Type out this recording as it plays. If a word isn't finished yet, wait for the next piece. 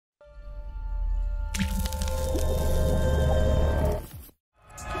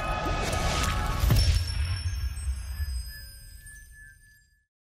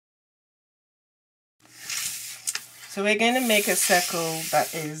So we're going to make a circle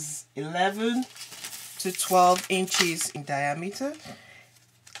that is 11 to 12 inches in diameter.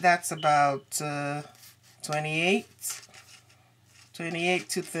 That's about 28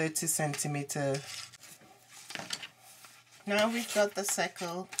 to 30 centimeter. Now we've got the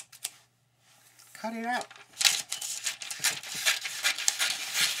circle, cut it out.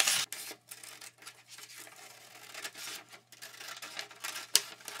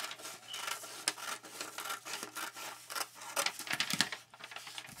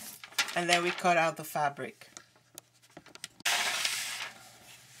 And then we cut out the fabric.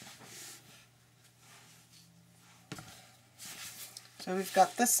 So we've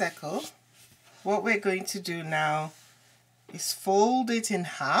got the circle. What we're going to do now is fold it in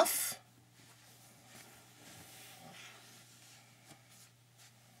half.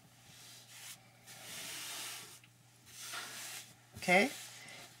 Okay,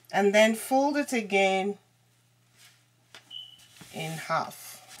 and then fold it again in half.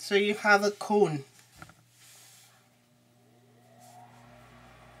 So you have a cone.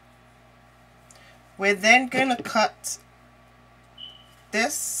 We're then going to cut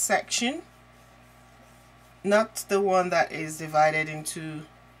this section, not the one that is divided into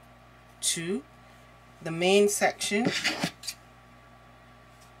two, the main section.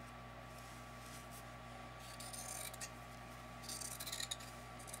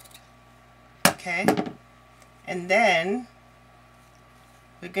 Okay, and then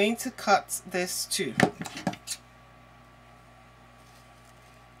we're going to cut this too.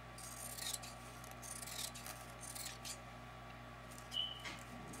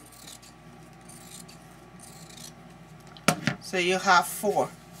 So you have 4.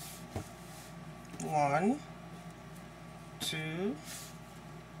 1, 2,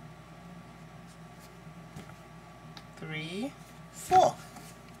 3, 4.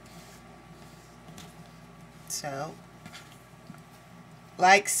 So,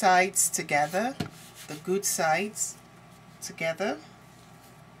 like sides together, the good sides together.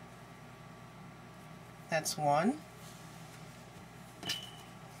 That's 1.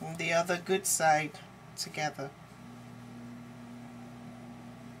 And the other good side together.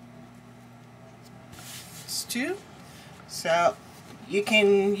 It's 2. So you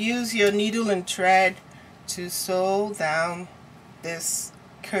can use your needle and thread to sew down this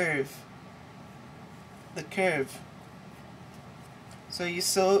curve. The curve. So you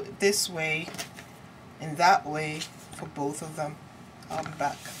sew this way and that way for both of them. I'll be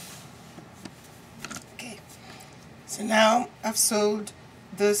back. Okay, so now I've sewed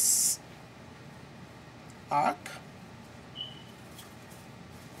this arc.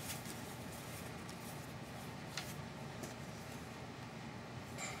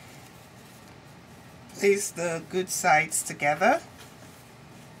 Place the good sides together.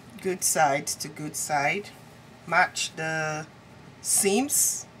 Good side to good side. Match the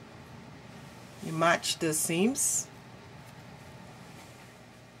seams. You match the seams.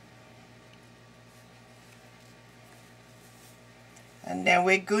 And then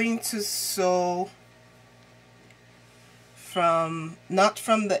we're going to sew from, not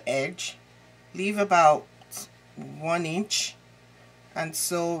from the edge, leave about 1 inch and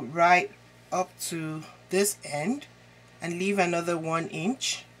sew right up to this end and leave another 1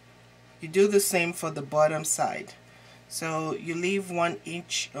 inch. You do the same for the bottom side. So you leave 1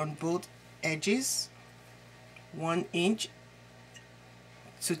 inch on both edges, 1 inch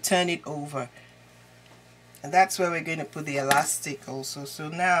to turn it over. And that's where we're going to put the elastic also. So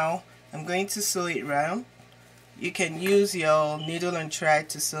now I'm going to sew it round. You can use your needle and thread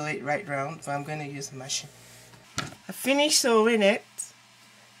to sew it right round, but I'm going to use the machine. I finished sewing it.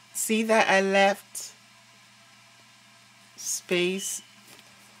 See that I left space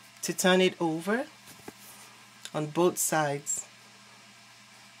to turn it over on both sides.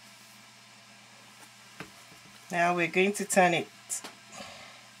 Now we're going to turn it.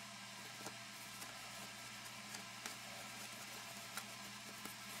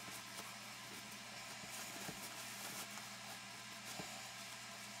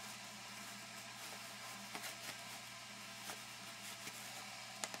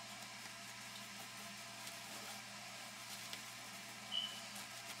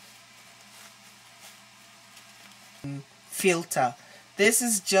 Filter. This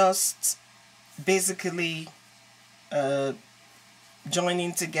is just basically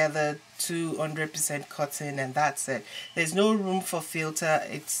joining together 200% cotton and that's it. There's no room for filter.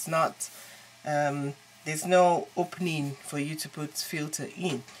 It's not there's no opening for you to put filter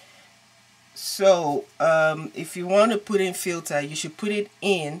in. So if you want to put in filter, you should put it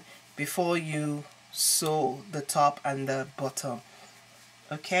in before you sew the top and the bottom.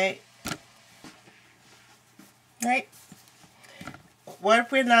 Okay, Right.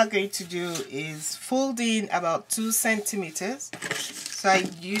 What we're now going to do is fold in about 2 centimeters. So I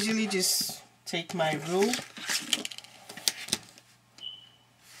usually just take my rule,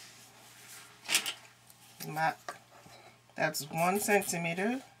 mark, that's 1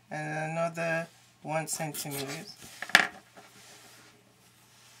 centimeter and another 1 centimeter.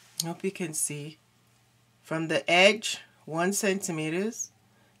 Hope you can see from the edge 1 centimeter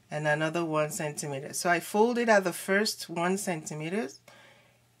and another 1 centimeter. So I folded at the first 1 centimeter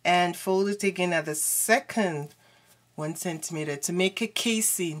and fold it again at the second 1 centimeter to make a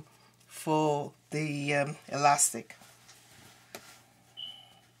casing for the elastic.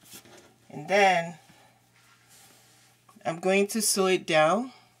 And then I'm going to sew it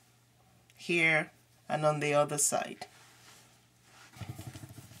down here and on the other side.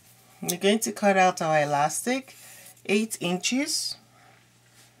 We're going to cut out our elastic 8 inches.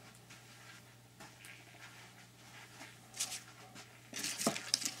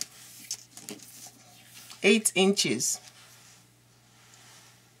 8 inches.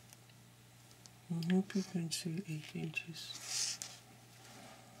 I hope you can see 8 inches.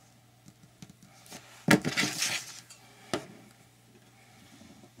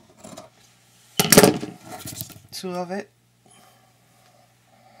 Two of it.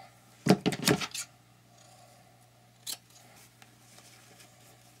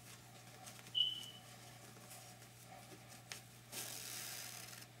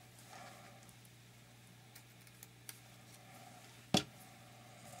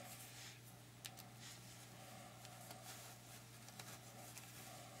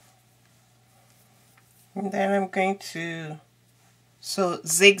 And then I'm going to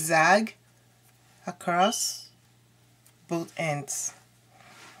zigzag across both ends.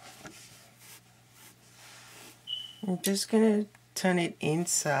 I'm just going to turn it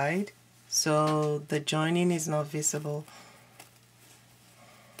inside so the joining is not visible.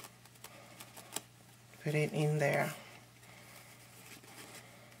 Put it in there.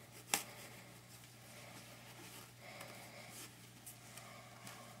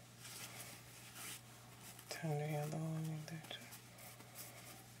 Turn the other one in there too.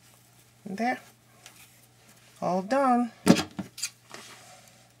 And there. All done.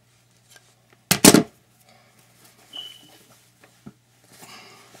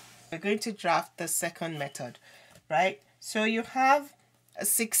 We're going to draft the second method, right? So you have a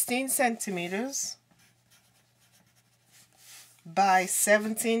 16 centimeters by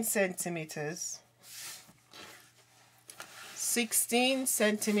 17 centimeters. 16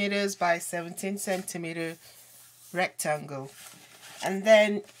 centimeters by 17 centimeter rectangle. And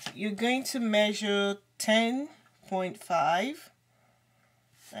then you're going to measure 10.5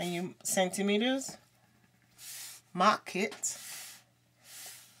 and you centimeters, mark it,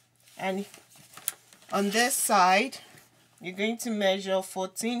 and on this side you're going to measure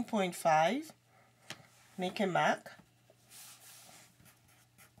 14.5, make a mark.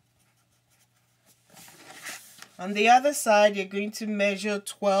 On the other side you're going to measure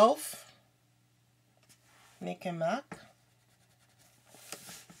 12, make a mark.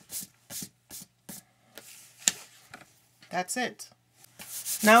 That's it.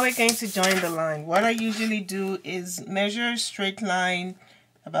 Now we're going to join the line. What I usually do is measure a straight line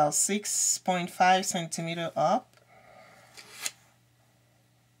about 6.5 centimeter up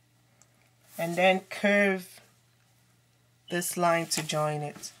and then curve this line to join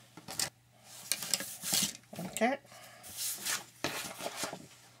it. Okay.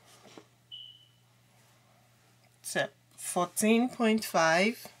 So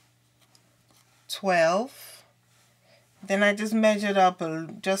 14.5, 12. Then I just measured up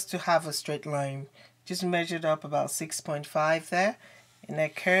just to have a straight line. Just measured up about 6.5 there. And I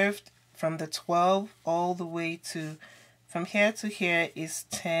curved from the 12 all the way to, from here to here is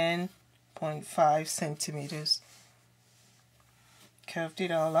 10.5 centimeters. Curved it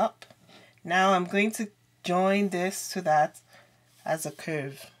all up. Now I'm going to join this to that as a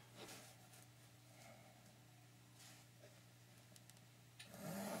curve.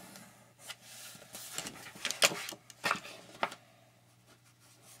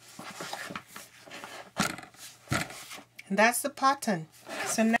 And that's the pattern.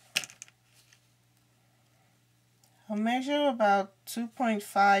 So now I'll measure about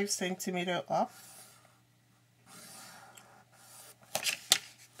 2.5 centimeter up.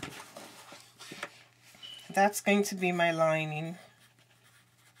 That's going to be my lining.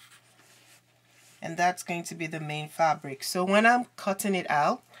 And that's going to be the main fabric. So when I'm cutting it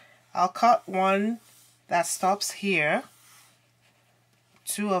out, I'll cut one that stops here,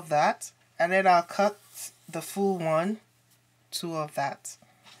 2 of that, and then I'll cut the full one, 2 of that.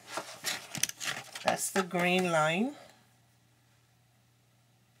 That's the green line.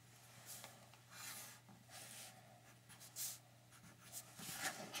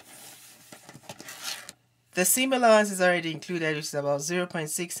 The seam allowance is already included, which is about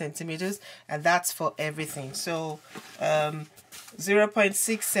 0.6 centimeters, and that's for everything. So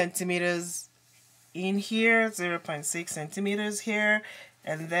 0.6 centimeters in here, 0.6 centimeters here,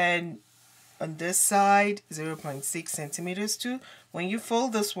 and then on this side 0.6 centimeters too. When you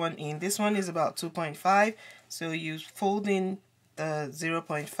fold this one in, this one is about 2.5, so you fold in the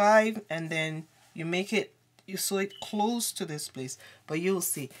 0.5 and then you make it, you sew it close to this place, but you'll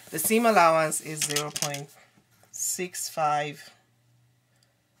see the seam allowance is 0.65,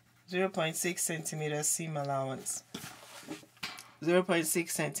 0.6 centimeters seam allowance, 0.6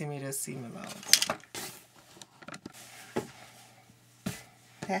 centimeters seam allowance.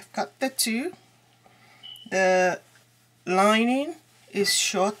 I've cut the two. The lining is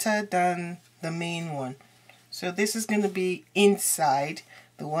shorter than the main one, so this is going to be inside,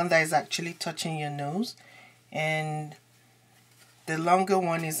 the one that is actually touching your nose, and the longer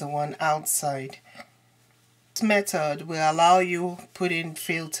one is the one outside. This method will allow you put in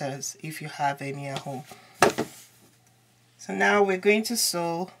filters if you have any at home. So now we're going to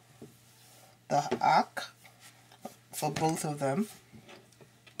sew the arc for both of them.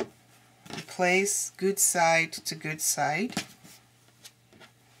 Place good side to good side,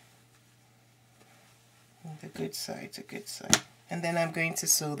 the good side to good side, and then I'm going to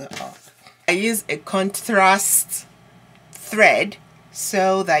sew the arc. I use a contrast thread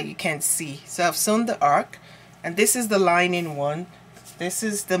so that you can see. So I've sewn the arc, and this is the lining one, this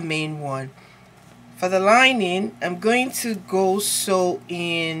is the main one. For the lining, I'm going to go sew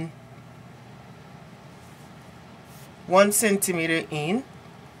in 1 centimeter in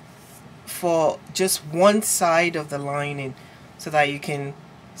for just one side of the lining, so that you can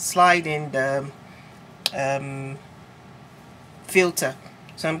slide in the filter.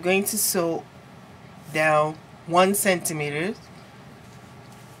 So I'm going to sew down 1 centimeter.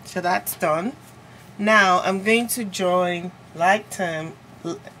 So that's done. Now I'm going to join like term,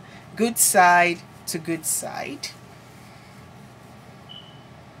 good side to good side.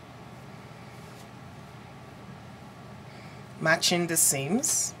 Matching the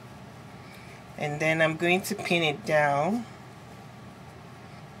seams. And then I'm going to pin it down,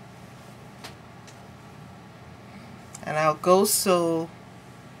 and I'll go sew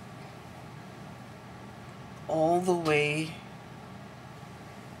all the way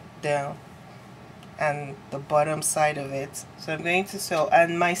down and the bottom side of it. So I'm going to sew,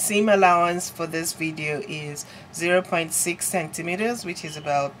 and my seam allowance for this video is 0.6 centimeters, which is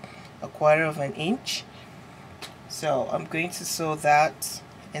about 1/4 of an inch. So I'm going to sew that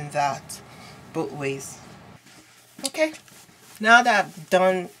and that both ways. Okay, now that I've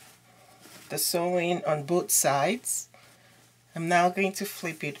done the sewing on both sides, I'm now going to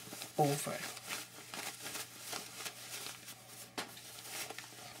flip it over.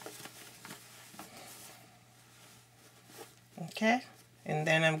 Okay, and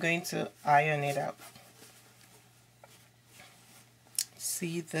then I'm going to iron it out.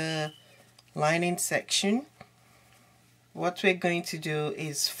 See the lining section? What we're going to do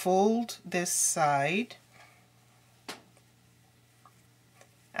is fold this side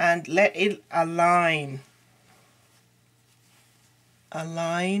and let it align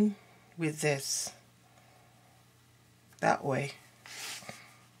with this, that way,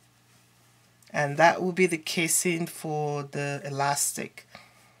 and that will be the casing for the elastic.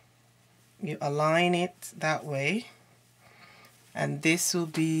 You align it that way, and this will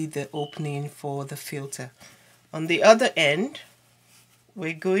be the opening for the filter. On the other end,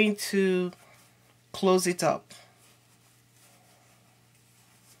 we're going to close it up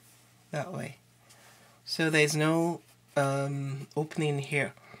that way, so there's no opening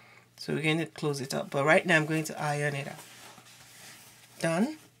here. So we're going to close it up, but right now I'm going to iron it out.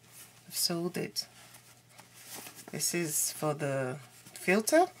 Done. I've sewed it. This is for the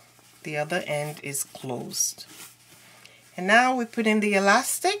filter. The other end is closed. And now we put in the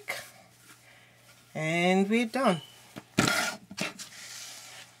elastic, and we're done.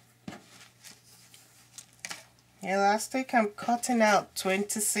 Elastic, I'm cutting out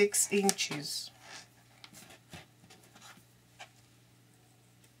 26 inches.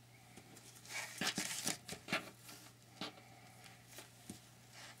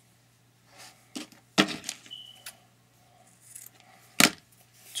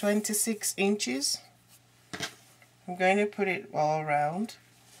 I'm going to put it all around.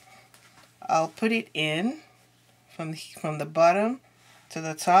 I'll put it in from the bottom to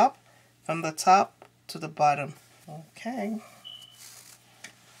the top, from the top to the bottom. Okay.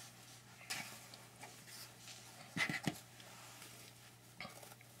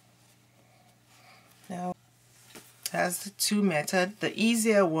 Now, that's the 2 method. The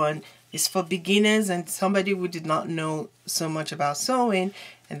easier one is for beginners and somebody who did not know so much about sewing,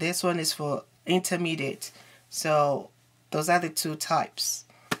 and this one is for intermediate. So those are the 2 types.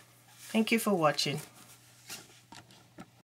 Thank you for watching.